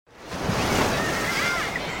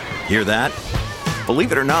Hear that?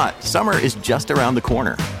 Believe it or not, summer is just around the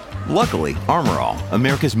corner. Luckily, Armor All,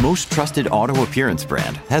 America's most trusted auto appearance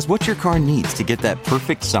brand, has what your car needs to get that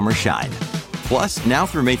perfect summer shine. Plus, now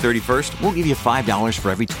through May 31st, we'll give you $5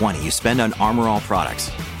 for every $20 you spend on Armor All products.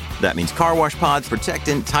 That means car wash pods,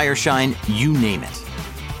 protectant, tire shine, you name it.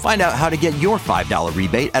 Find out how to get your $5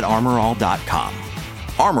 rebate at armorall.com.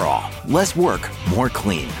 Armor All, less work, more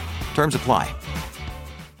clean. Terms apply.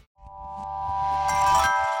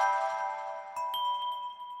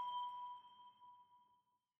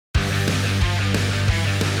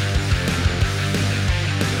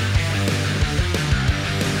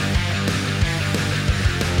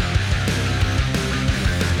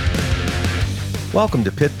 Welcome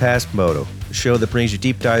to Pit Past Moto, the show that brings you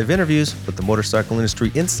deep dive interviews with the motorcycle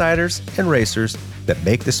industry insiders and racers that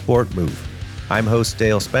make the sport move. I'm host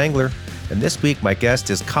Dale Spangler, and this week my guest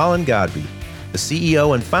is Colin Godby, the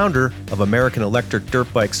CEO and founder of American electric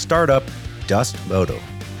dirt bike startup Dust Moto.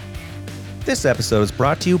 This episode is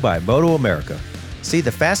brought to you by Moto America. See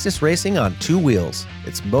the fastest racing on two wheels.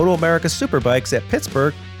 It's Moto America Superbikes at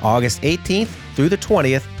Pittsburgh, August 18th through the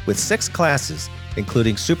 20th with 6 classes,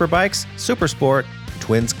 including Superbikes, Supersport,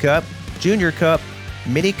 Twins Cup, Junior Cup,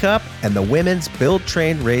 Mini Cup, and the Women's Build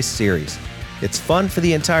Train Race Series. It's fun for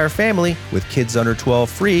the entire family with kids under 12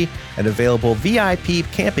 free and available VIP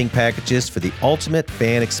camping packages for the ultimate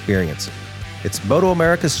fan experience. It's Moto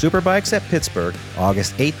America Superbikes at Pittsburgh,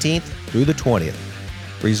 August 18th through the 20th.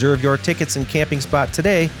 Reserve your tickets and camping spot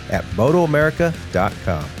today at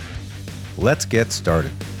motoamerica.com. Let's get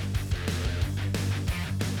started.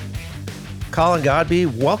 Colin Godby,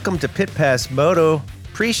 welcome to Pit Pass Moto.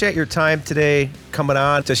 Appreciate your time today coming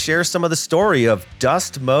on to share some of the story of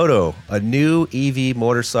Dust Moto, a new EV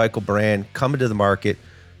motorcycle brand coming to the market.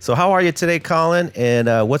 So how are you today, Colin,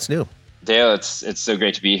 and what's new? Dale, it's so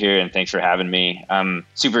great to be here, and thanks for having me. I'm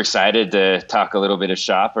super excited to talk a little bit of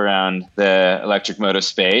shop around the electric moto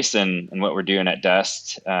space and what we're doing at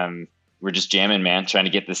Dust. We're just jamming, man, trying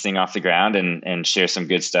to get this thing off the ground and share some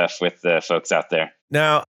good stuff with the folks out there.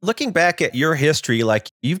 Now, looking back at your history, like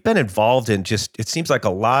you've been involved in it seems like a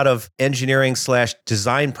lot of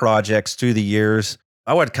engineering/design projects through the years.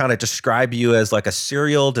 I would kind of describe you as like a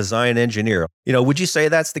serial design engineer. Would you say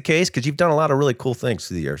that's the case? Because you've done a lot of really cool things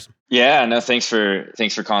through the years. Yeah, no, thanks for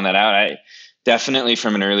calling that out. I definitely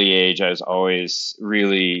from an early age, I was always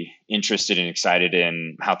really interested and excited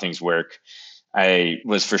in how things work. I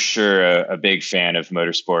was for sure a big fan of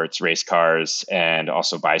motorsports, race cars, and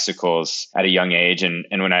also bicycles at a young age. And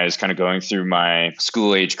when I was kind of going through my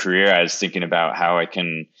school age career, I was thinking about how I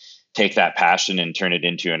can take that passion and turn it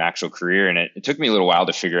into an actual career. And it took me a little while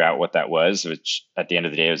to figure out what that was, which at the end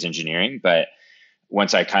of the day was engineering. But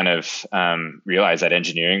once I kind of realized that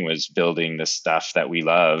engineering was building the stuff that we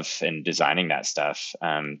love and designing that stuff,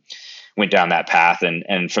 went down that path.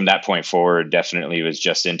 And from that point forward, definitely was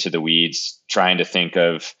just into the weeds, trying to think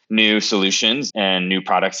of new solutions and new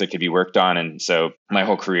products that could be worked on. And so my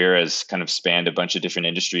whole career has kind of spanned a bunch of different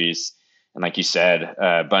industries. And like you said,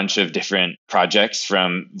 a bunch of different projects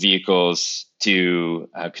from vehicles to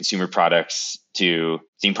consumer products to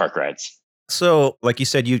theme park rides. So like you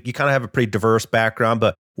said, you kind of have a pretty diverse background,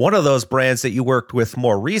 but one of those brands that you worked with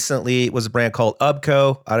more recently was a brand called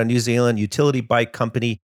Ubco out of New Zealand, utility bike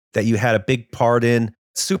company that you had a big part in.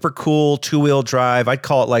 Super cool two-wheel drive. I'd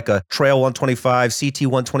call it like a Trail 125, CT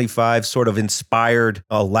 125 sort of inspired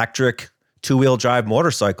electric two-wheel drive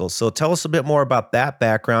motorcycle. So tell us a bit more about that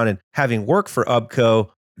background, and having worked for Ubco,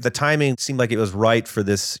 the timing seemed like it was right for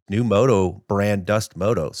this new moto brand, Dust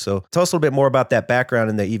Moto. So tell us a little bit more about that background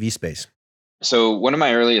in the EV space. So one of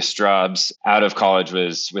my earliest jobs out of college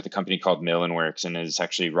was with a company called Millen Works, and it's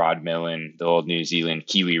actually Rod Millen, the old New Zealand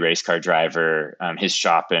Kiwi race car driver, his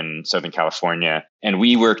shop in Southern California. And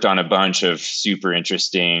we worked on a bunch of super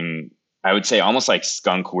interesting, I would say almost like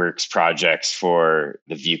skunk works projects for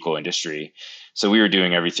the vehicle industry. So we were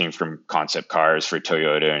doing everything from concept cars for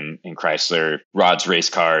Toyota and Chrysler, Rod's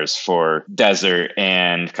race cars for desert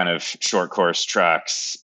and kind of short course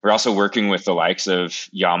trucks. We're also working with the likes of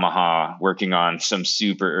Yamaha, working on some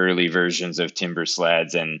super early versions of timber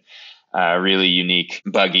sleds and really unique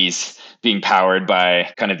buggies being powered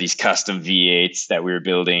by kind of these custom V8s that we were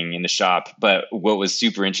building in the shop. But what was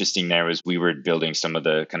super interesting there was we were building some of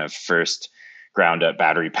the kind of first ground up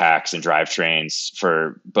battery packs and drivetrains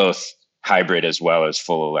for both hybrid as well as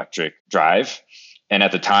full electric drive. And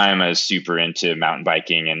at the time, I was super into mountain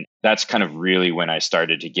biking. And that's kind of really when I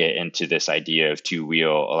started to get into this idea of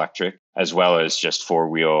two-wheel electric, as well as just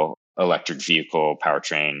four-wheel electric vehicle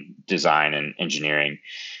powertrain design and engineering.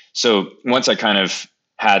 So once I kind of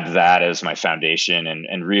had that as my foundation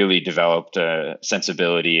and really developed a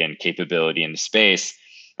sensibility and capability in the space,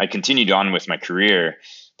 I continued on with my career.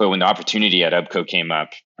 But when the opportunity at UBCO came up,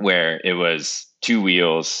 where it was 2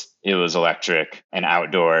 wheels, it was electric and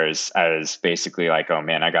outdoors, I was basically like, oh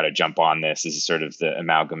man, I got to jump on this. This is sort of the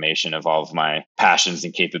amalgamation of all of my passions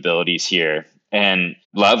and capabilities here, and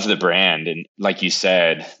love the brand. And like you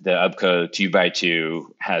said, the UBCO 2x2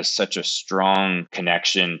 has such a strong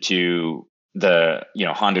connection to the,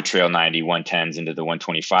 Honda Trail 90 110s into the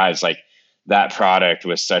 125s. Like, that product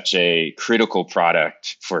was such a critical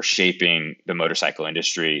product for shaping the motorcycle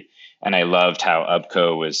industry. And I loved how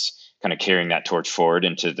UBCO was kind of carrying that torch forward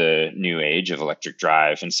into the new age of electric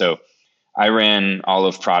drive. And so I ran all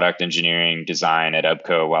of product engineering design at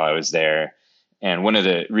UBCO while I was there. And one of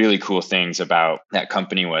the really cool things about that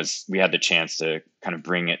company was we had the chance to kind of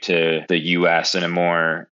bring it to the US in a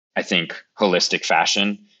more, I think, holistic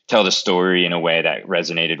fashion, tell the story in a way that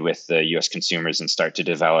resonated with the US consumers, and start to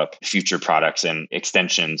develop future products and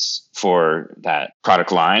extensions for that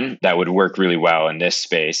product line that would work really well in this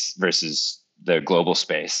space versus the global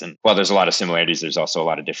space. And while there's a lot of similarities, there's also a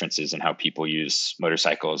lot of differences in how people use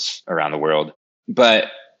motorcycles around the world. But,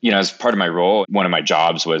 as part of my role, one of my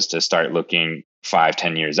jobs was to start looking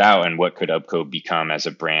 5-10 years out and what could UBCO become as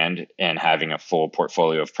a brand, and having a full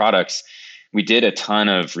portfolio of products. We did a ton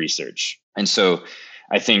of research. And so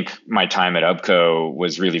I think my time at UBCO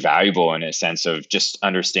was really valuable in a sense of just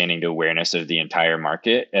understanding the awareness of the entire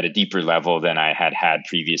market at a deeper level than I had had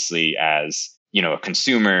previously as, a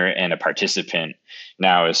consumer and a participant.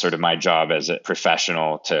 Now is sort of my job as a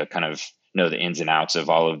professional to kind of know the ins and outs of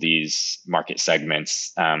all of these market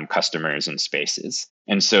segments, customers, and spaces.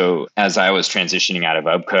 And so as I was transitioning out of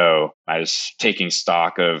UBCO, I was taking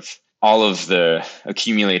stock of all of the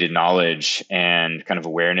accumulated knowledge and kind of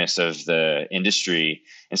awareness of the industry,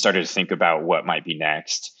 and started to think about what might be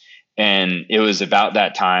next. And it was about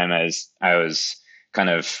that time, as I was kind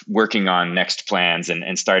of working on next plans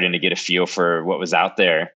and starting to get a feel for what was out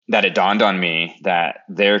there, that it dawned on me that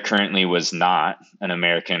there currently was not an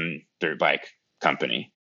American dirt bike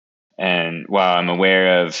company. And while I'm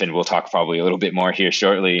aware of, and we'll talk probably a little bit more here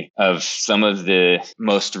shortly, of some of the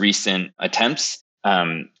most recent attempts,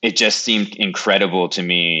 it just seemed incredible to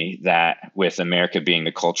me that with America being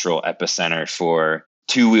the cultural epicenter for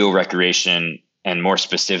 2-wheel recreation, and more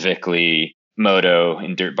specifically moto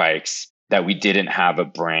and dirt bikes, that we didn't have a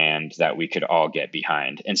brand that we could all get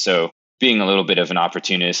behind. And so, being a little bit of an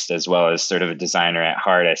opportunist as well as sort of a designer at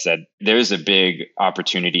heart, I said, there's a big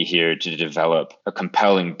opportunity here to develop a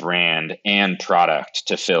compelling brand and product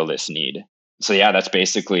to fill this need. So yeah, that's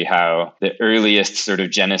basically how the earliest sort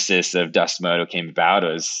of genesis of Dust Moto came about,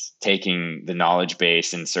 was taking the knowledge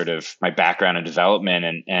base and sort of my background in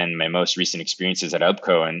development and my most recent experiences at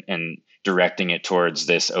UBCO and directing it towards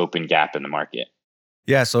this open gap in the market.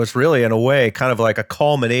 Yeah, so it's really, in a way, kind of like a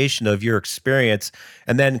culmination of your experience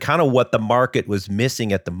and then kind of what the market was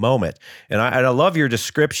missing at the moment. And I love your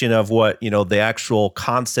description of what, the actual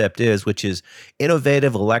concept is, which is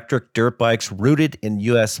innovative electric dirt bikes rooted in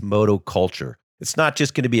U.S. moto culture. It's not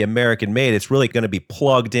just going to be American made. It's really going to be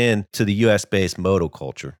plugged in to the US based moto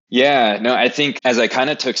culture. Yeah, no, I think as I kind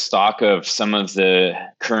of took stock of some of the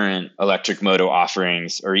current electric moto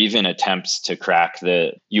offerings, or even attempts to crack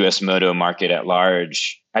the US moto market at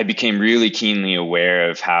large, I became really keenly aware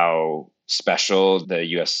of how special the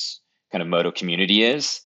US kind of moto community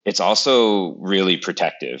is. It's also really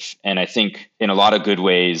protective. And I think in a lot of good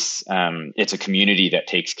ways, it's a community that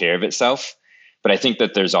takes care of itself. But I think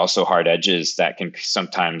that there's also hard edges that can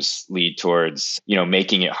sometimes lead towards,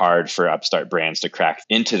 making it hard for upstart brands to crack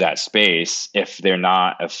into that space if they're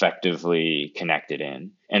not effectively connected in.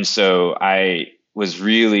 And so I was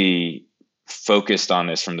really focused on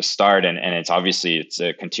this from the start. And it's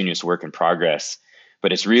a continuous work in progress.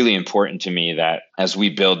 But it's really important to me that as we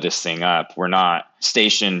build this thing up, we're not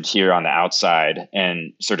stationed here on the outside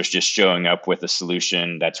and sort of just showing up with a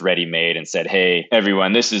solution that's ready made and said, hey,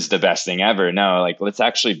 everyone, this is the best thing ever. No, let's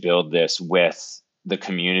actually build this with the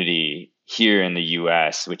community here in the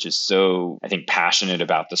US, which is so, I think, passionate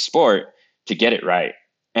about the sport, to get it right.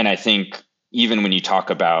 And I think even when you talk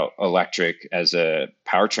about electric as a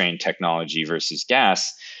powertrain technology versus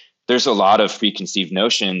gas, there's a lot of preconceived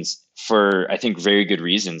notions for, I think, very good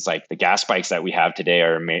reasons. Like the gas bikes that we have today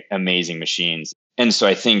are amazing machines. And so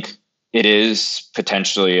I think it is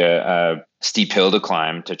potentially a steep hill to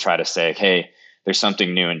climb to try to say, hey, there's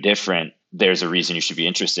something new and different. There's a reason you should be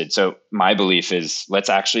interested. So my belief is, let's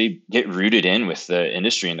actually get rooted in with the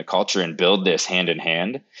industry and the culture and build this hand in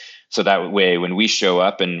hand. So that way, when we show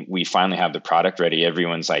up and we finally have the product ready,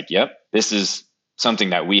 everyone's like, yep, this is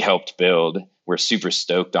something that we helped build. We're super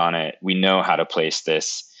stoked on it. We know how to place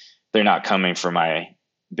this. They're not coming for my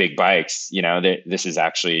big bikes. This is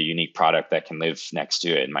actually a unique product that can live next to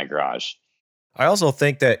it in my garage. I also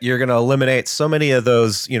think that you're going to eliminate so many of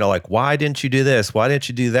those, like, why didn't you do this? Why didn't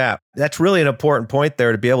you do that? That's really an important point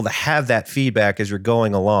there, to be able to have that feedback as you're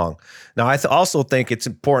going along. Now, I also think it's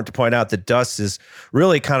important to point out that Dust is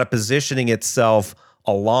really kind of positioning itself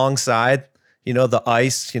alongside, the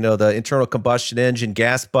ICE, the internal combustion engine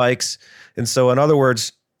gas bikes. And so in other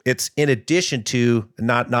words, it's in addition to,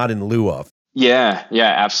 not in lieu of. Yeah,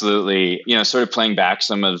 absolutely. Sort of playing back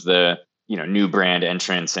some of the, new brand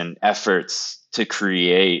entrants and efforts to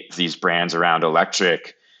create these brands around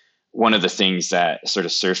electric. One of the things that sort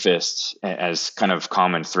of surfaced as kind of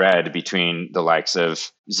common thread between the likes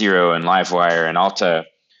of Zero and Livewire and Alta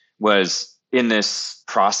was in this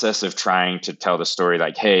process of trying to tell the story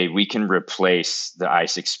like, hey, we can replace the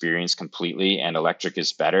ICE experience completely and electric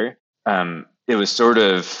is better. It was sort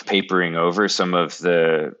of papering over some of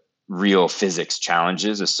the real physics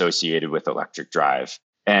challenges associated with electric drive.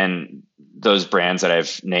 And those brands that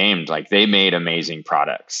I've named, like, they made amazing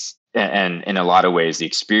products. And in a lot of ways, the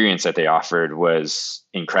experience that they offered was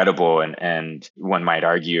incredible and one might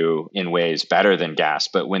argue in ways better than gas.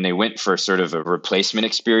 But when they went for sort of a replacement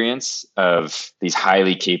experience of these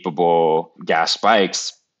highly capable gas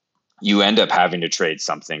bikes, you end up having to trade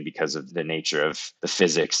something because of the nature of the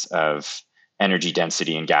physics of energy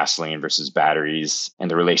density in gasoline versus batteries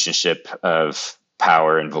and the relationship of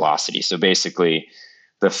power and velocity. So basically,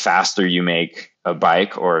 the faster you make a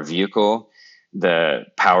bike or a vehicle, the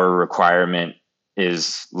power requirement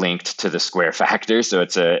is linked to the square factor. So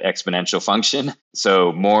it's an exponential function.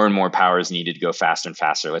 So more and more power is needed to go faster and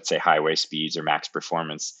faster, let's say highway speeds or max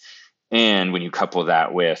performance. And when you couple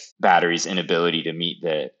that with batteries' inability to meet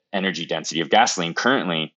the energy density of gasoline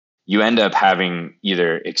currently, you end up having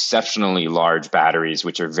either exceptionally large batteries,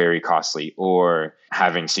 which are very costly, or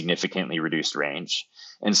having significantly reduced range.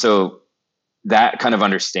 And so that kind of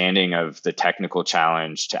understanding of the technical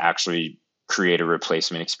challenge to actually create a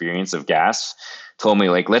replacement experience of gas told me,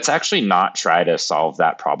 like, let's actually not try to solve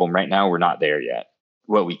that problem right now. We're not there yet.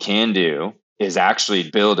 What we can do is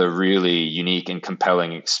actually build a really unique and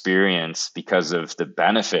compelling experience because of the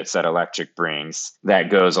benefits that electric brings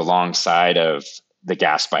that goes alongside of the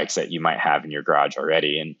gas bikes that you might have in your garage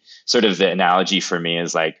already. And sort of the analogy for me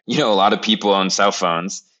is like, a lot of people own cell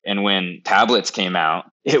phones. And when tablets came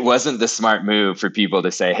out, it wasn't the smart move for people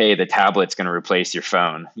to say, hey, the tablet's going to replace your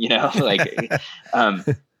phone. You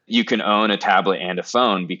can own a tablet and a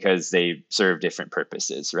phone because they serve different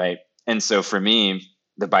purposes, right? And so for me,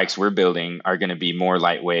 the bikes we're building are going to be more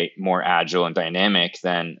lightweight, more agile and dynamic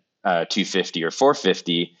than 250 or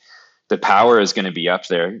 450. The power is going to be up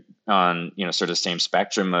there on, sort of same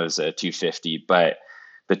spectrum as a 250, but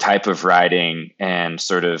the type of riding and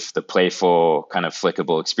sort of the playful kind of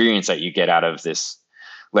flickable experience that you get out of this,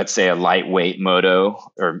 let's say a lightweight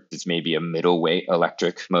Moto, or it's maybe a middleweight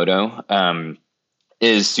electric Moto,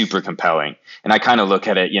 is super compelling. And I kind of look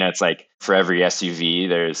at it, it's like for every SUV,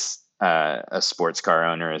 there's a sports car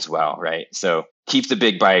owner as well, right? So keep the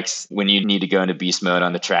big bikes when you need to go into beast mode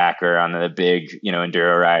on the track or on the big,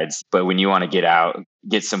 enduro rides. But when you want to get out,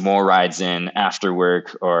 get some more rides in after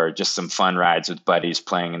work or just some fun rides with buddies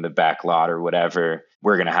playing in the back lot or whatever,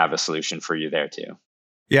 we're going to have a solution for you there too.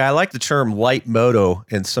 Yeah, I like the term light moto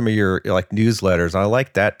in some of your newsletters. I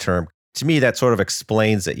like that term. To me, that sort of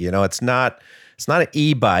explains it. It's not an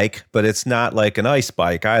e-bike, but it's not like an ICE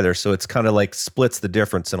bike either. So it's kind of like splits the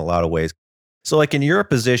difference in a lot of ways. So like in your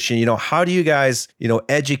position, how do you guys,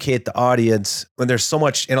 educate the audience when there's so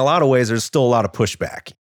much, in a lot of ways, there's still a lot of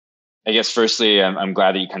pushback? I guess firstly, I'm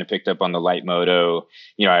glad that you kind of picked up on the light moto.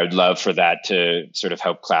 I would love for that to sort of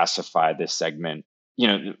help classify this segment.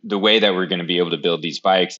 The way that we're going to be able to build these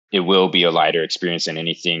bikes, it will be a lighter experience than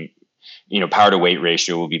anything. Power to weight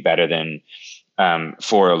ratio will be better than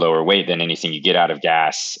for a lower weight than anything you get out of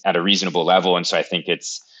gas at a reasonable level. And so I think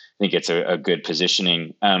it's a good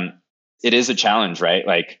positioning. It is a challenge, right?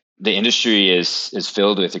 Like the industry is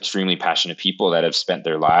filled with extremely passionate people that have spent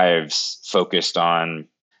their lives focused on,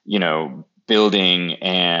 building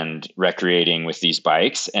and recreating with these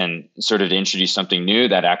bikes, and sort of to introduce something new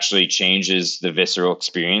that actually changes the visceral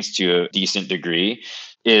experience to a decent degree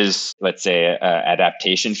is, let's say, a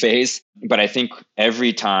adaptation phase. But I think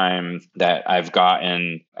every time that I've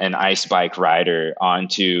gotten an ICE bike rider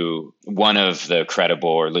onto one of the credible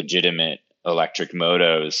or legitimate electric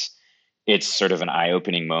motos, it's sort of an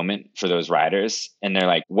eye-opening moment for those riders. And they're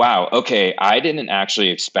like, wow, okay, I didn't actually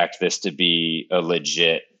expect this to be a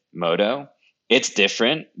legit moto. it's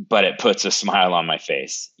different, but it puts a smile on my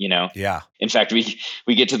face, you know? Yeah. In fact, we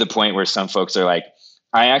get to the point where some folks are like,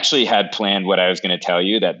 I actually had planned what I was going to tell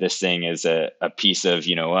you, that this thing is a piece of,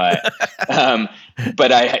 you know what,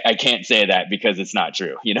 but I can't say that because it's not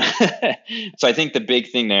true, you know? So I think the big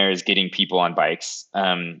thing there is getting people on bikes,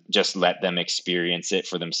 just let them experience it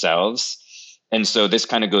for themselves. And so this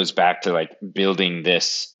kind of goes back to like building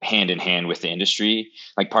this hand in hand with the industry.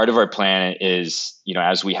 Like part of our plan is, you know,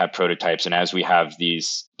 as we have prototypes and as we have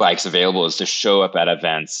these bikes available, is to show up at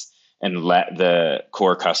events and let the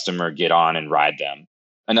core customer get on and ride them.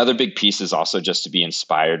 Another big piece is also just to be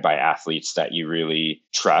inspired by athletes that you really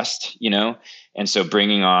trust, you know? And so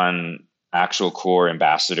bringing on actual core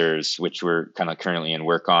ambassadors, which we're kind of currently in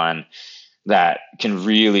work on, that can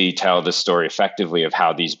really tell the story effectively of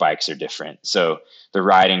how these bikes are different. So the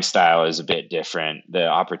riding style is a bit different. The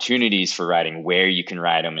opportunities for riding, where you can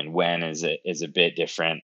ride them and when is a bit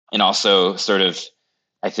different. And also sort of,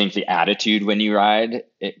 I think the attitude when you ride,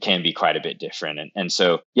 it can be quite a bit different. And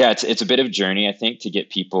so, yeah, it's a bit of a journey, I think, to get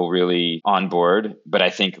people really on board. But I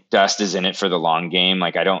think Dust is in it for the long game.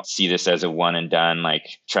 Like, I don't see this as a one and done,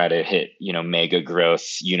 like try to hit, you know, mega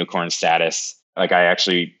growth unicorn status. Like, I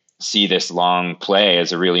actually see this long play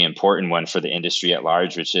as a really important one for the industry at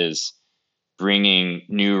large, which is bringing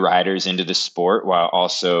new riders into the sport while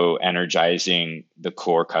also energizing the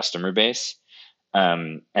core customer base.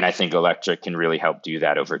 And I think electric can really help do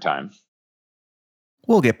that over time.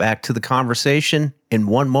 We'll get back to the conversation in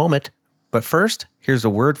one moment. But first, here's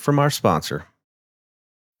a word from our sponsor.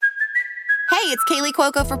 Hey, it's Kaylee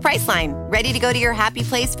Cuoco for Priceline. Ready to go to your happy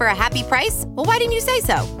place for a happy price? Well, why didn't you say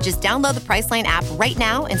so? Just download the Priceline app right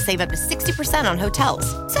now and save up to 60% on hotels.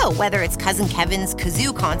 So whether it's Cousin Kevin's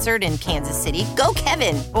Kazoo Concert in Kansas City, go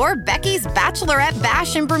Kevin, or Becky's Bachelorette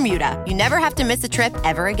Bash in Bermuda, you never have to miss a trip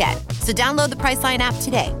ever again. So download the Priceline app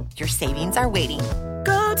today. Your savings are waiting.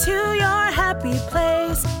 Go to your happy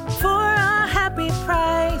place for a happy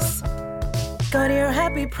price. Go to your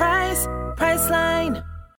happy price, Priceline.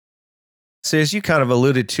 So as you kind of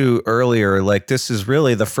alluded to earlier, like this is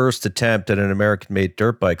really the first attempt at an American-made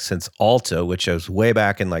dirt bike since Alta, which was way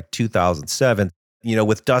back in like 2007. You know,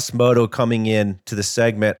 with Dust Moto coming in to the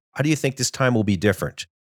segment, how do you think this time will be different?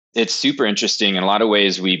 It's super interesting. In a lot of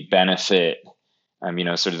ways, we benefit, you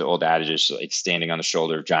know, sort of the old adage is like standing on the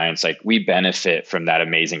shoulder of giants. Like we benefit from that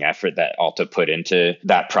amazing effort that Alta put into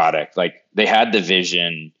that product. Like they had the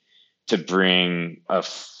vision to bring a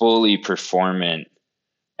fully performant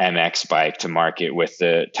MX bike to market with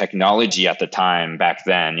the technology at the time back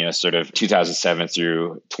then, you know, sort of 2007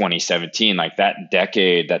 through 2017, like that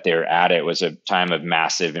decade that they were at it was a time of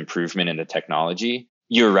massive improvement in the technology.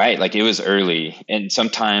 You're right. Like it was early. And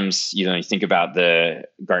sometimes, you know, you think about the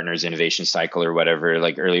Gartner's innovation cycle or whatever,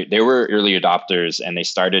 like early, they were early adopters and they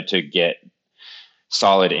started to get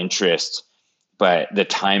solid interest. But the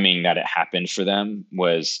timing that it happened for them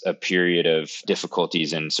was a period of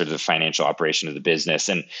difficulties in sort of the financial operation of the business.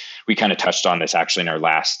 And we kind of touched on this actually in our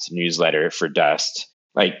last newsletter for Dust.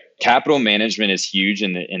 Like capital management is huge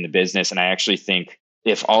in the business. And I actually think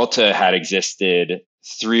if Alta had existed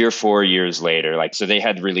 3 or 4 years later, like, so they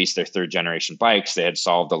had released their third generation bikes, they had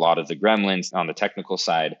solved a lot of the gremlins on the technical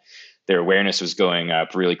side. Their awareness was going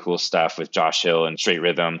up, really cool stuff with Josh Hill and Straight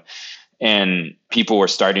Rhythm. And people were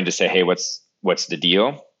starting to say, hey, what's the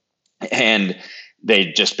deal? And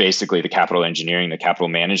they just basically, the capital engineering, the capital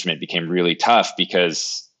management became really tough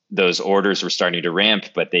because those orders were starting to ramp,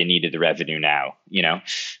 but they needed the revenue now, you know?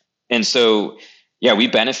 And so, yeah, we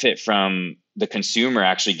benefit from the consumer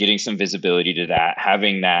actually getting some visibility to that,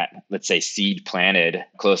 having that, let's say, seed planted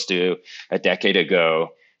close to a decade ago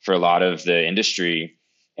for a lot of the industry.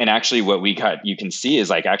 And actually what we got, you can see is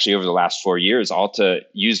like actually over the last 4 years,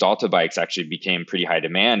 used Alta bikes actually became pretty high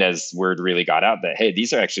demand as word really got out that, hey,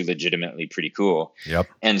 these are actually legitimately pretty cool. Yep.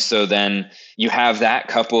 And so then you have that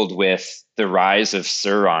coupled with the rise of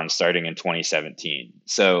Sur-Ron starting in 2017.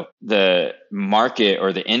 So the market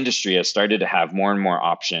or the industry has started to have more and more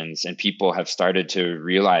options, and people have started to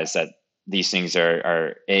realize that these things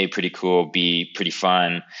are A, pretty cool, B, pretty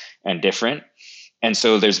fun and different. And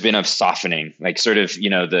so there's been a softening, like sort of, you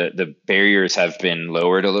know, the barriers have been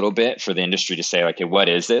lowered a little bit for the industry to say, like, hey, what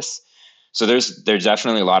is this? So there's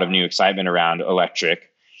definitely a lot of new excitement around electric.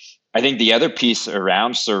 I think the other piece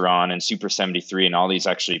around Sur-Ron and Super 73 and all these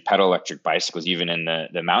actually pedal electric bicycles, even in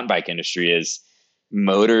the mountain bike industry, is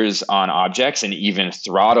motors on objects and even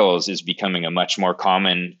throttles is becoming a much more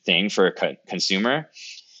common thing for a consumer.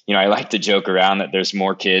 You know, I like to joke around that there's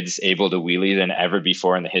more kids able to wheelie than ever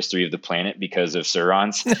before in the history of the planet because of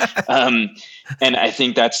Sur-Rons. And I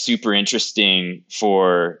think that's super interesting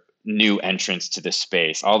for new entrants to the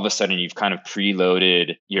space. All of a sudden, you've kind of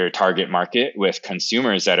preloaded your target market with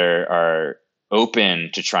consumers that are open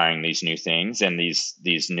to trying these new things and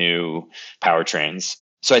these new powertrains.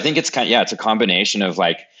 So I think it's it's a combination of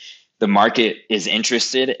like the market is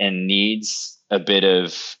interested and needs a bit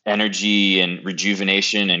of energy and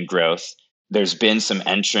rejuvenation and growth. There's been some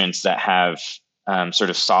entrants that have sort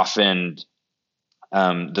of softened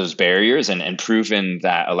those barriers and proven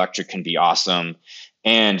that electric can be awesome.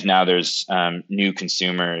 And now there's new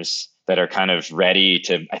consumers that are kind of ready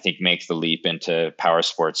to, I think, make the leap into power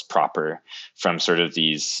sports proper from sort of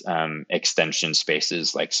these extension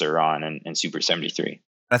spaces like Sur-Ron and Super 73.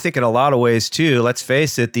 I think in a lot of ways too, let's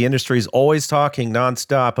face it, the industry is always talking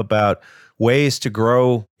nonstop about ways to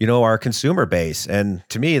grow, our consumer base. And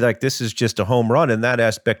to me, like this is just a home run in that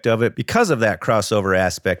aspect of it because of that crossover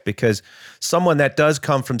aspect, because someone that does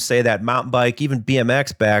come from, say, that mountain bike, even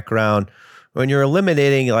BMX background, when you're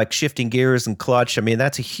eliminating like shifting gears and clutch, I mean,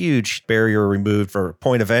 that's a huge barrier removed for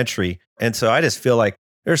point of entry. And so I just feel like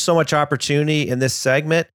there's so much opportunity in this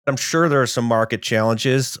segment. I'm sure there are some market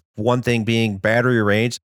challenges, one thing being battery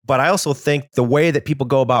range. But I also think the way that people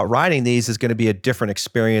go about riding these is going to be a different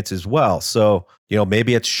experience as well. So,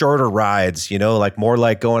 maybe it's shorter rides, like more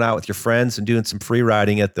like going out with your friends and doing some free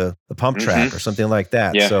riding at the pump track or something like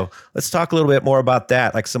that. Yeah. So let's talk a little bit more about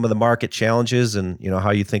that, like some of the market challenges and,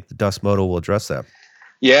 how you think the Dust Moto will address that.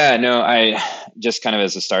 Yeah, no, I just kind of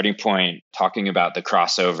as a starting point, talking about the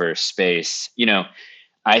crossover space,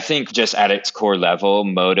 I think just at its core level,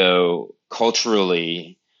 Moto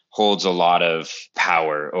culturally holds a lot of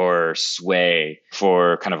power or sway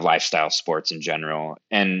for kind of lifestyle sports in general.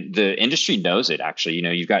 And the industry knows it, actually.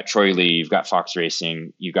 You've got Troy Lee, you've got Fox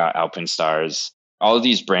Racing, you've got Alpenstars. All of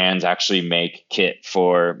these brands actually make kit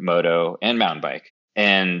for moto and mountain bike.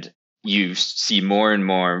 And you see more and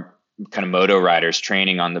more kind of moto riders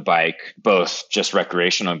training on the bike, both just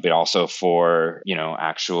recreational, but also for,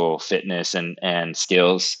 actual fitness and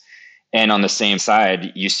skills. And on the same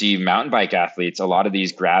side, you see mountain bike athletes, a lot of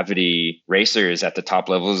these gravity racers at the top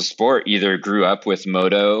levels of sport either grew up with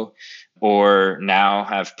moto or now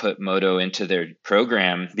have put moto into their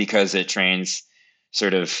program because it trains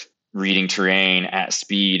sort of reading terrain at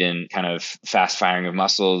speed and kind of fast firing of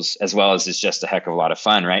muscles, as well as it's just a heck of a lot of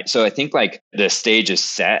fun, right? So I think like the stage is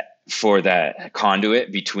set for that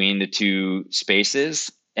conduit between the two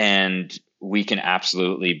spaces, and we can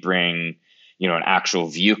absolutely bring an actual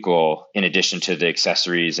vehicle in addition to the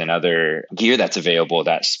accessories and other gear that's available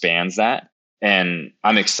that spans that. And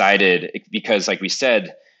I'm excited because, like we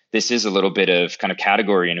said, this is a little bit of kind of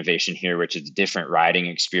category innovation here, which is a different riding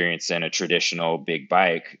experience than a traditional big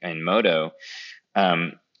bike and moto.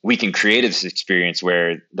 We can create this experience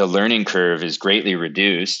where the learning curve is greatly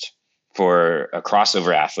reduced for a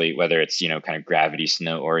crossover athlete, whether it's, kind of gravity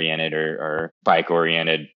snow oriented or bike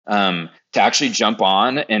oriented, to actually jump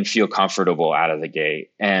on and feel comfortable out of the gate.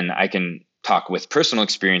 And I can talk with personal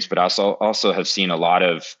experience, but also have seen a lot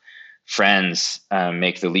of friends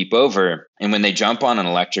make the leap over. And when they jump on an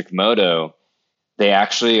electric moto, they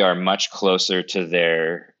actually are much closer to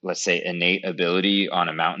their, let's say, innate ability on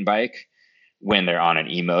a mountain bike when they're on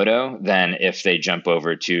an e-moto than if they jump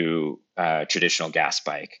over to a traditional gas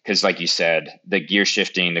bike. Because like you said, the gear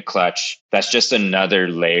shifting, the clutch, that's just another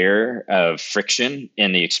layer of friction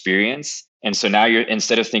in the experience. And so now you're,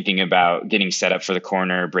 instead of thinking about getting set up for the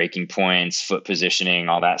corner, braking points, foot positioning,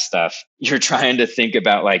 all that stuff, you're trying to think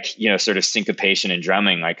about like, sort of syncopation and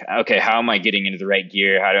drumming. Like, okay, how am I getting into the right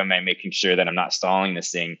gear? How am I making sure that I'm not stalling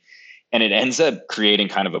this thing? And it ends up creating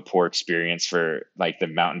kind of a poor experience for like the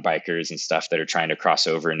mountain bikers and stuff that are trying to cross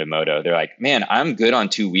over into moto. They're like, man, I'm good on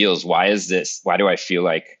two wheels. Why do I feel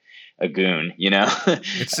like a goon,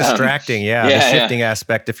 It's distracting. The shifting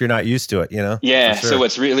aspect if you're not used to it, Yeah. Sure. So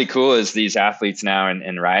what's really cool is these athletes now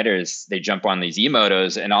and riders, they jump on these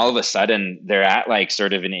e-motos and all of a sudden they're at like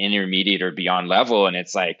sort of an intermediate or beyond level. And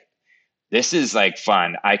it's like, this is like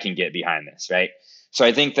fun. I can get behind this. Right. So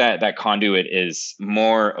I think that conduit is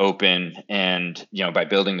more open and, by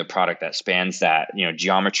building the product that spans that,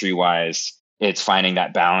 geometry wise, it's finding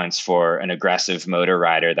that balance for an aggressive motor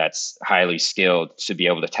rider that's highly skilled to be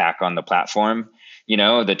able to tack on the platform,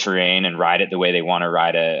 the terrain and ride it the way they want to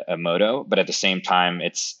ride a moto. But at the same time,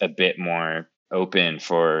 it's a bit more open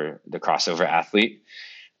for the crossover athlete.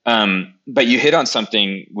 But you hit on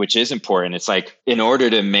something which is important. It's like, in order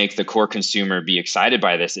to make the core consumer be excited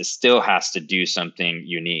by this, it still has to do something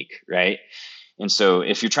unique, right? And so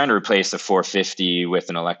if you're trying to replace a 450 with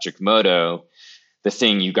an electric moto, the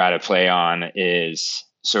thing you got to play on is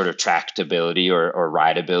sort of tractability or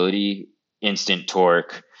rideability, instant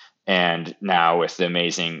torque. And now with the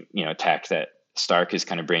amazing, tech that Stark is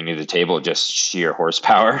kind of bringing to the table, just sheer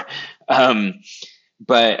horsepower.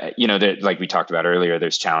 But like we talked about earlier,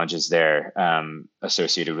 there's challenges there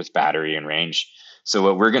associated with battery and range. So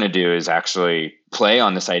what we're going to do is actually play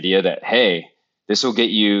on this idea that, hey, this will get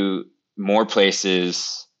you more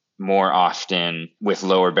places more often with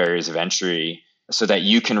lower barriers of entry so that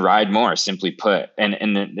you can ride more, simply put. And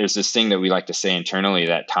then there's this thing that we like to say internally,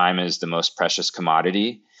 that time is the most precious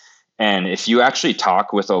commodity. And if you actually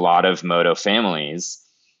talk with a lot of moto families,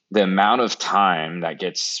 the amount of time that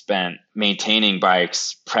gets spent maintaining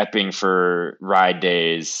bikes, prepping for ride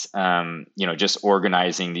days, just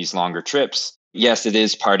organizing these longer trips. Yes, it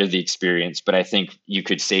is part of the experience, but I think you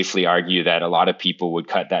could safely argue that a lot of people would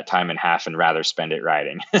cut that time in half and rather spend it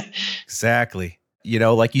riding. Exactly.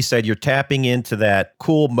 Like you said, you're tapping into that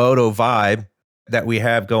cool moto vibe that we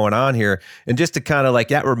have going on here. And just to kind of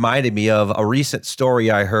that reminded me of a recent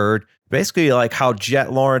story I heard, basically like how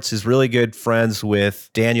Jet Lawrence is really good friends with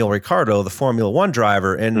Daniel Ricciardo, the Formula One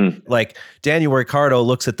driver. And like Daniel Ricciardo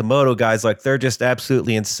looks at the moto guys like they're just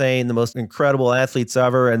absolutely insane, the most incredible athletes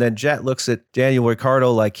ever. And then Jet looks at Daniel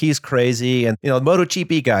Ricciardo like he's crazy. And, the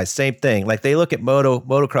MotoGP guys, same thing. Like they look at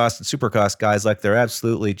motocross and supercross guys like they're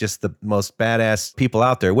absolutely just the most badass people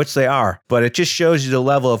out there, which they are. But it just shows you the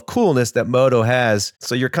level of coolness that moto has.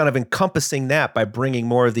 So you're kind of encompassing that by bringing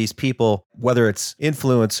more of these people, whether it's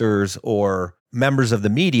influencers or members of the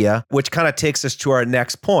media, which kind of takes us to our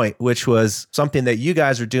next point, which was something that you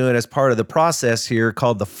guys are doing as part of the process here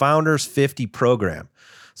called the Founders 50 program.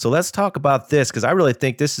 So let's talk about this, because I really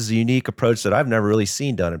think this is a unique approach that I've never really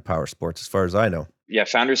seen done in power sports, as far as I know. Yeah,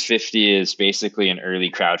 Founders 50 is basically an early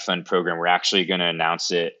crowdfund program. We're actually going to announce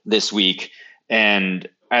it this week. And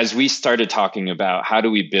as we started talking about how do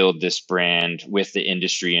we build this brand with the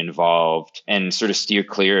industry involved and sort of steer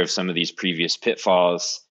clear of some of these previous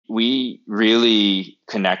pitfalls, we really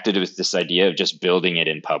connected with this idea of just building it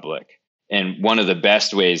in public. And one of the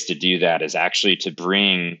best ways to do that is actually to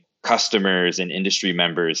bring customers and industry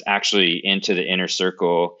members actually into the inner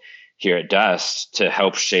circle here at Dust to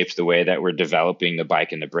help shape the way that we're developing the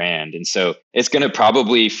bike and the brand. And so it's going to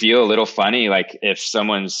probably feel a little funny. Like if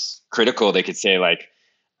someone's critical, they could say like,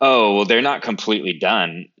 oh, well, they're not completely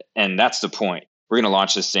done. And that's the point. We're going to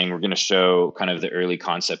launch this thing. We're going to show kind of the early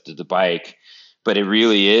concept of the bike. But it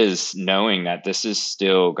really is knowing that this has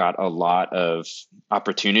still got a lot of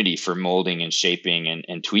opportunity for molding and shaping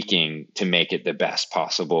and tweaking to make it the best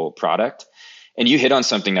possible product. And you hit on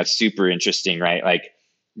something that's super interesting, right? Like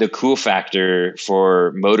the cool factor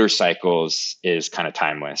for motorcycles is kind of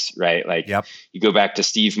timeless, right? Like You go back to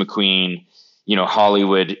Steve McQueen,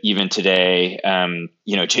 Hollywood, even today,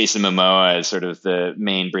 Jason Momoa is sort of the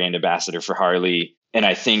main brand ambassador for Harley. And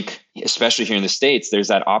I think, especially here in the States, there's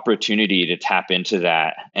that opportunity to tap into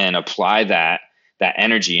that and apply that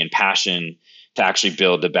energy and passion to actually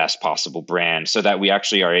build the best possible brand so that we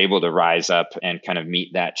actually are able to rise up and kind of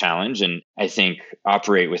meet that challenge and I think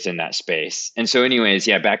operate within that space. And so anyways,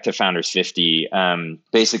 back to Founders 50.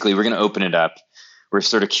 Basically, we're going to open it up. We're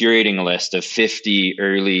sort of curating a list of 50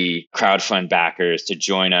 early crowdfund backers to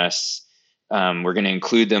join us. We're going to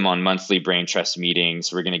include them on monthly brain trust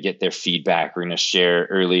meetings. We're going to get their feedback. We're going to share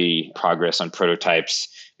early progress on prototypes,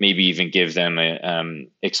 maybe even give them an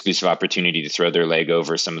exclusive opportunity to throw their leg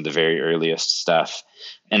over some of the very earliest stuff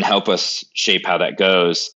and help us shape how that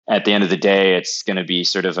goes. At the end of the day, it's going to be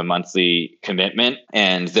sort of a monthly commitment,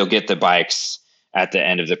 and they'll get the bikes at the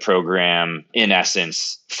end of the program, in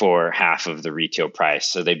essence, for half of the retail price.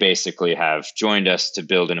 So they basically have joined us to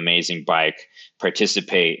build an amazing bike,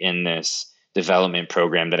 participate in this development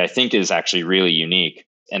program that I think is actually really unique.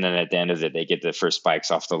 And then at the end of it, they get the first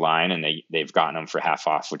bikes off the line and they've gotten them for half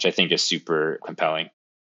off, which I think is super compelling.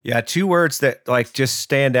 Yeah, two words that just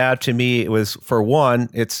stand out to me was, for one,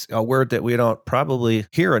 it's a word that we don't probably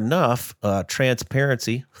hear enough,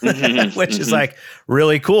 transparency, which is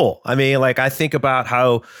really cool. I mean, I think about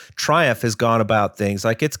how Triumph has gone about things.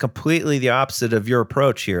 It's completely the opposite of your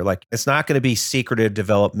approach here. It's not going to be secretive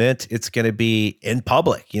development. It's going to be in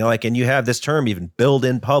public, and you have this term even, build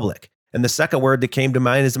in public. And the second word that came to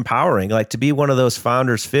mind is empowering. To be one of those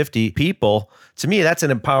Founders 50 people, to me, that's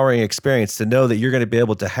an empowering experience to know that you're going to be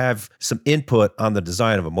able to have some input on the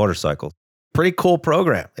design of a motorcycle. Pretty cool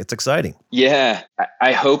program. It's exciting. Yeah.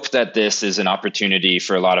 I hope that this is an opportunity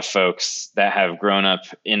for a lot of folks that have grown up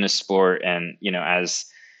in the sport and, as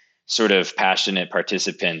sort of passionate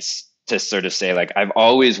participants to sort of say, I've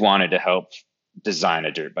always wanted to help design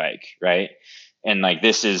a dirt bike, right? And like,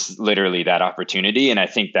 this is literally that opportunity. And I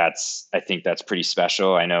think that's pretty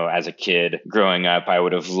special. I know as a kid growing up, I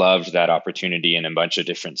would have loved that opportunity in a bunch of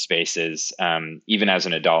different spaces, even as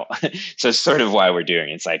an adult. So it's sort of why we're doing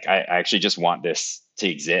it. It's like, I actually just want this to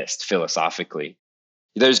exist philosophically.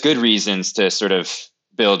 There's good reasons to sort of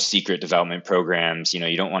build secret development programs.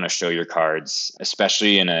 You don't want to show your cards,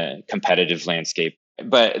 especially in a competitive landscape.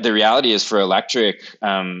 But the reality is, for electric,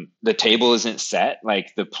 the table isn't set.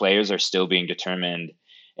 Like, the players are still being determined.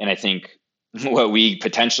 And I think what we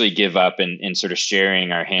potentially give up in sort of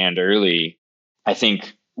sharing our hand early, I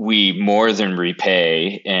think we more than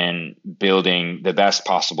repay in building the best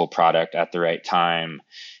possible product at the right time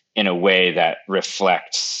in a way that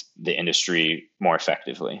reflects the industry more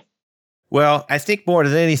effectively. Well, I think more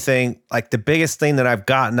than anything, like the biggest thing that I've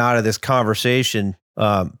gotten out of this conversation,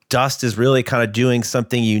 Dust is really kind of doing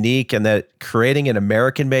something unique, and that creating an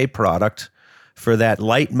American-made product for that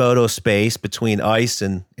light moto space between ice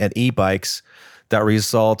and e-bikes that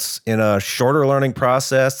results in a shorter learning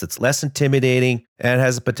process that's less intimidating and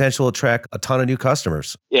has the potential to attract a ton of new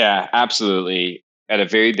customers. Yeah, absolutely. At a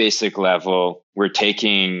very basic level, we're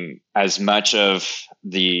taking as much of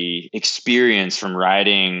the experience from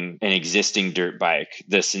riding an existing dirt bike,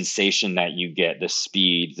 the sensation that you get, the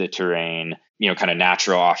speed, the terrain, kind of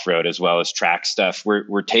natural off-road as well as track stuff.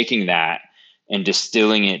 We're taking that and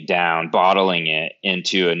distilling it down, bottling it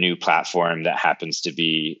into a new platform that happens to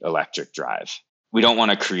be electric drive. We don't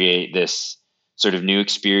want to create this sort of new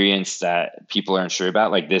experience that people aren't sure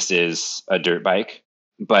about. Like, this is a dirt bike,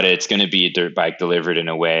 but it's going to be a dirt bike delivered in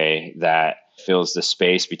a way that fills the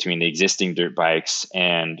space between the existing dirt bikes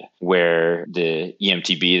and where the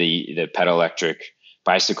EMTB, the pedal electric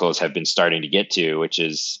bicycles, have been starting to get to, which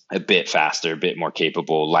is a bit faster, a bit more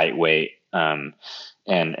capable, lightweight, and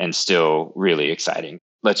still really exciting.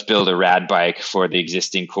 Let's build a rad bike for the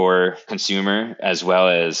existing core consumer, as well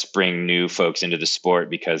as bring new folks into the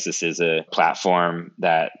sport, because this is a platform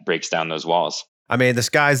that breaks down those walls. I mean, the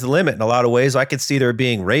sky's the limit in a lot of ways. I could see there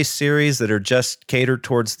being race series that are just catered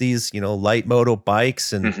towards these, light moto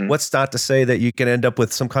bikes. And what's not to say that you can end up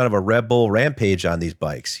with some kind of a Red Bull rampage on these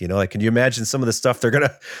bikes? Like, can you imagine some of the stuff they're going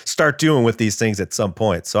to start doing with these things at some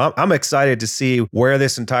point? So I'm excited to see where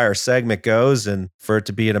this entire segment goes, and for it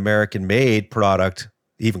to be an American-made product,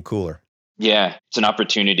 even cooler. Yeah, it's an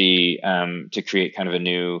opportunity to create kind of a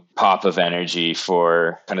new pop of energy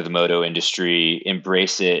for kind of the moto industry,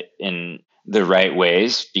 embrace it in the right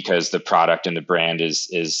ways, because the product and the brand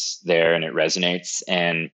is there and it resonates.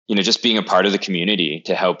 And, just being a part of the community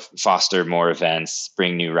to help foster more events,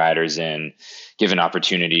 bring new riders in, give an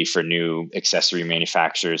opportunity for new accessory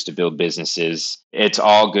manufacturers to build businesses. It's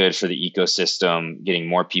all good for the ecosystem, getting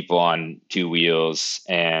more people on two wheels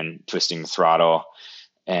and twisting the throttle.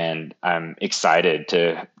 And I'm excited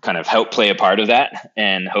to kind of help play a part of that.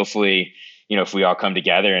 And hopefully, if we all come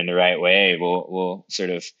together in the right way, we'll sort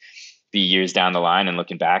of be years down the line and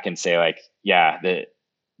looking back and say, like, yeah,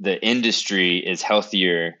 the industry is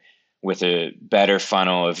healthier with a better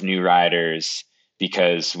funnel of new riders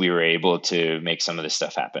because we were able to make some of this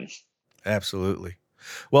stuff happen. Absolutely.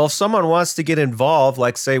 Well, if someone wants to get involved,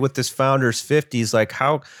 like say with this Founders 50s, like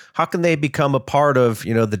how can they become a part of,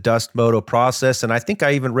 the Dust Moto process? And I think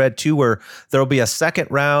I even read too, where there'll be a second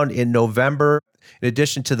round in November. In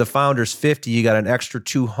addition to the Founders 50, you got an extra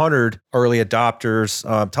 200 early adopters.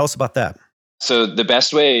 Tell us about that. So the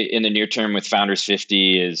best way in the near term with Founders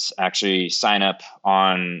 50 is actually sign up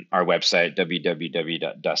on our website,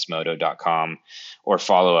 www.dustmoto.com, or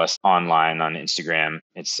follow us online on Instagram.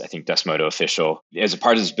 It's, I think, Dustmoto Official. As a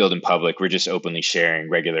part of this build in public, we're just openly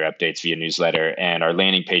sharing regular updates via newsletter, and our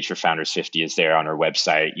landing page for Founders 50 is there on our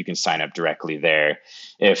website. You can sign up directly there.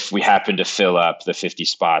 If we happen to fill up the 50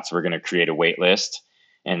 spots, we're going to create a wait list,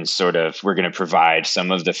 and we're going to provide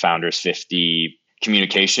some of the Founders 50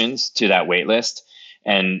 communications to that wait list.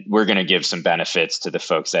 And we're going to give some benefits to the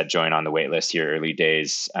folks that join on the wait list here early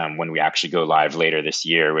days, when we actually go live later this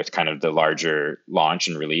year with kind of the larger launch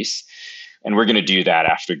and release. And we're going to do that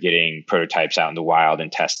after getting prototypes out in the wild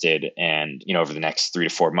and tested, and, over the next 3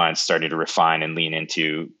 to 4 months, starting to refine and lean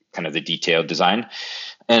into kind of the detailed design.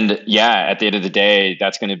 And yeah, at the end of the day,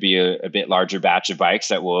 that's going to be a bit larger batch of bikes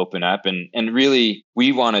that will open up. And really,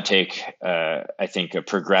 we want to take, I think, a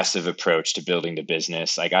progressive approach to building the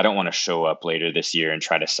business. Like, I don't want to show up later this year and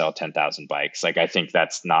try to sell 10,000 bikes. Like, I think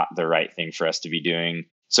that's not the right thing for us to be doing.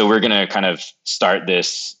 So we're going to kind of start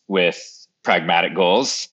this with pragmatic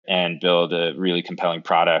goals and build a really compelling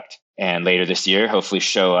product. And later this year, hopefully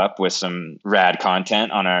show up with some rad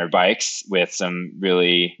content on our bikes with some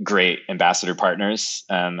really great ambassador partners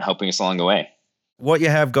helping us along the way. What you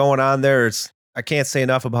have going on there is I can't say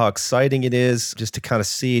enough about how exciting it is just to kind of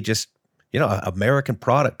see an American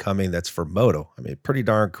product coming that's for Moto. I mean, pretty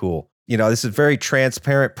darn cool. This is a very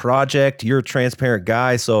transparent project. You're a transparent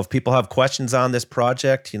guy. So if people have questions on this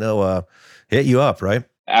project, hit you up, right?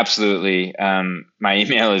 Absolutely. My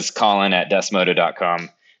email is colin@desmoto.com.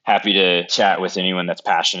 Happy to chat with anyone that's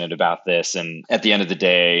passionate about this. And at the end of the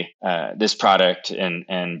day, this product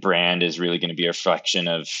and brand is really going to be a reflection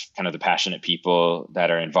of kind of the passionate people that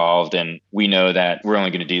are involved. And we know that we're only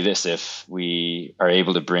going to do this if we are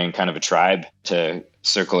able to bring kind of a tribe to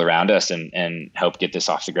circle around us and help get this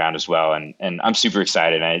off the ground as well. And I'm super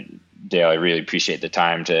excited. Dale, I really appreciate the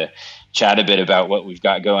time to chat a bit about what we've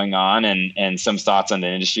got going on and some thoughts on the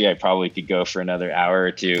industry. I probably could go for another hour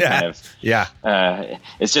or two.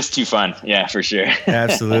 It's just too fun. Yeah, for sure.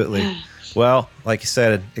 Absolutely. Well, like you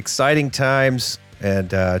said, exciting times, and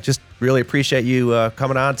just really appreciate you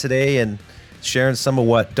coming on today and sharing some of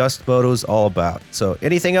what Dust Moto is all about. So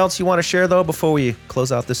anything else you want to share, though, before we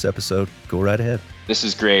close out this episode? Go right ahead. This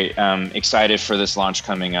is great. Excited for this launch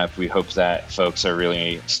coming up. We hope that folks are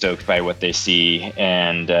really stoked by what they see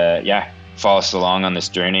and follow us along on this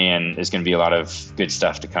journey. And there's going to be a lot of good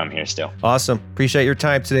stuff to come here still. Awesome. Appreciate your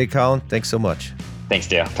time today, Colin. Thanks so much. Thanks,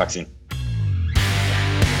 Dale. Talk soon.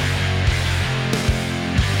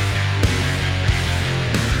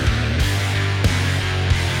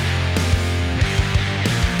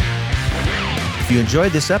 If you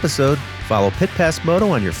enjoyed this episode, follow Pit Pass Moto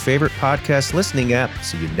on your favorite podcast listening app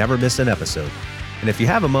so you never miss an episode. And if you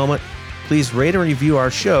have a moment, please rate and review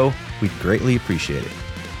our show. We'd greatly appreciate it.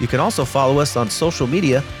 You can also follow us on social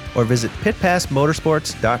media or visit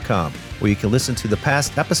pitpassmotorsports.com, where you can listen to the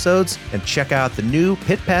past episodes and check out the new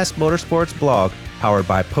Pit Pass Motorsports blog powered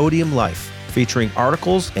by Podium Life, featuring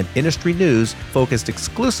articles and industry news focused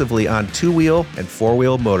exclusively on two-wheel and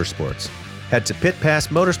four-wheel motorsports. Head to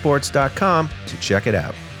pitpassmotorsports.com to check it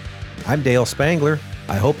out. I'm Dale Spangler.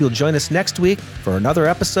 I hope you'll join us next week for another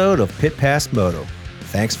episode of Pit Pass Moto.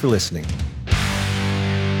 Thanks for listening.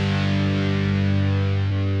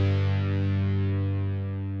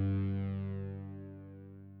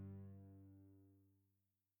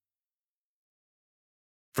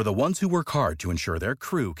 For the ones who work hard to ensure their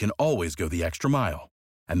crew can always go the extra mile,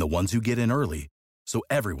 and the ones who get in early so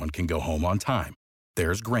everyone can go home on time,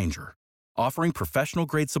 there's Grainger, offering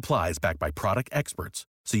professional-grade supplies backed by product experts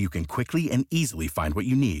so you can quickly and easily find what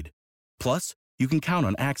you need. Plus, you can count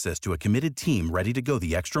on access to a committed team ready to go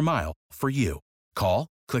the extra mile for you. Call,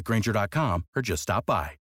 click Grainger.com, or just stop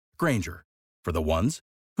by. Grainger, for the ones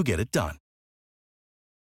who get it done.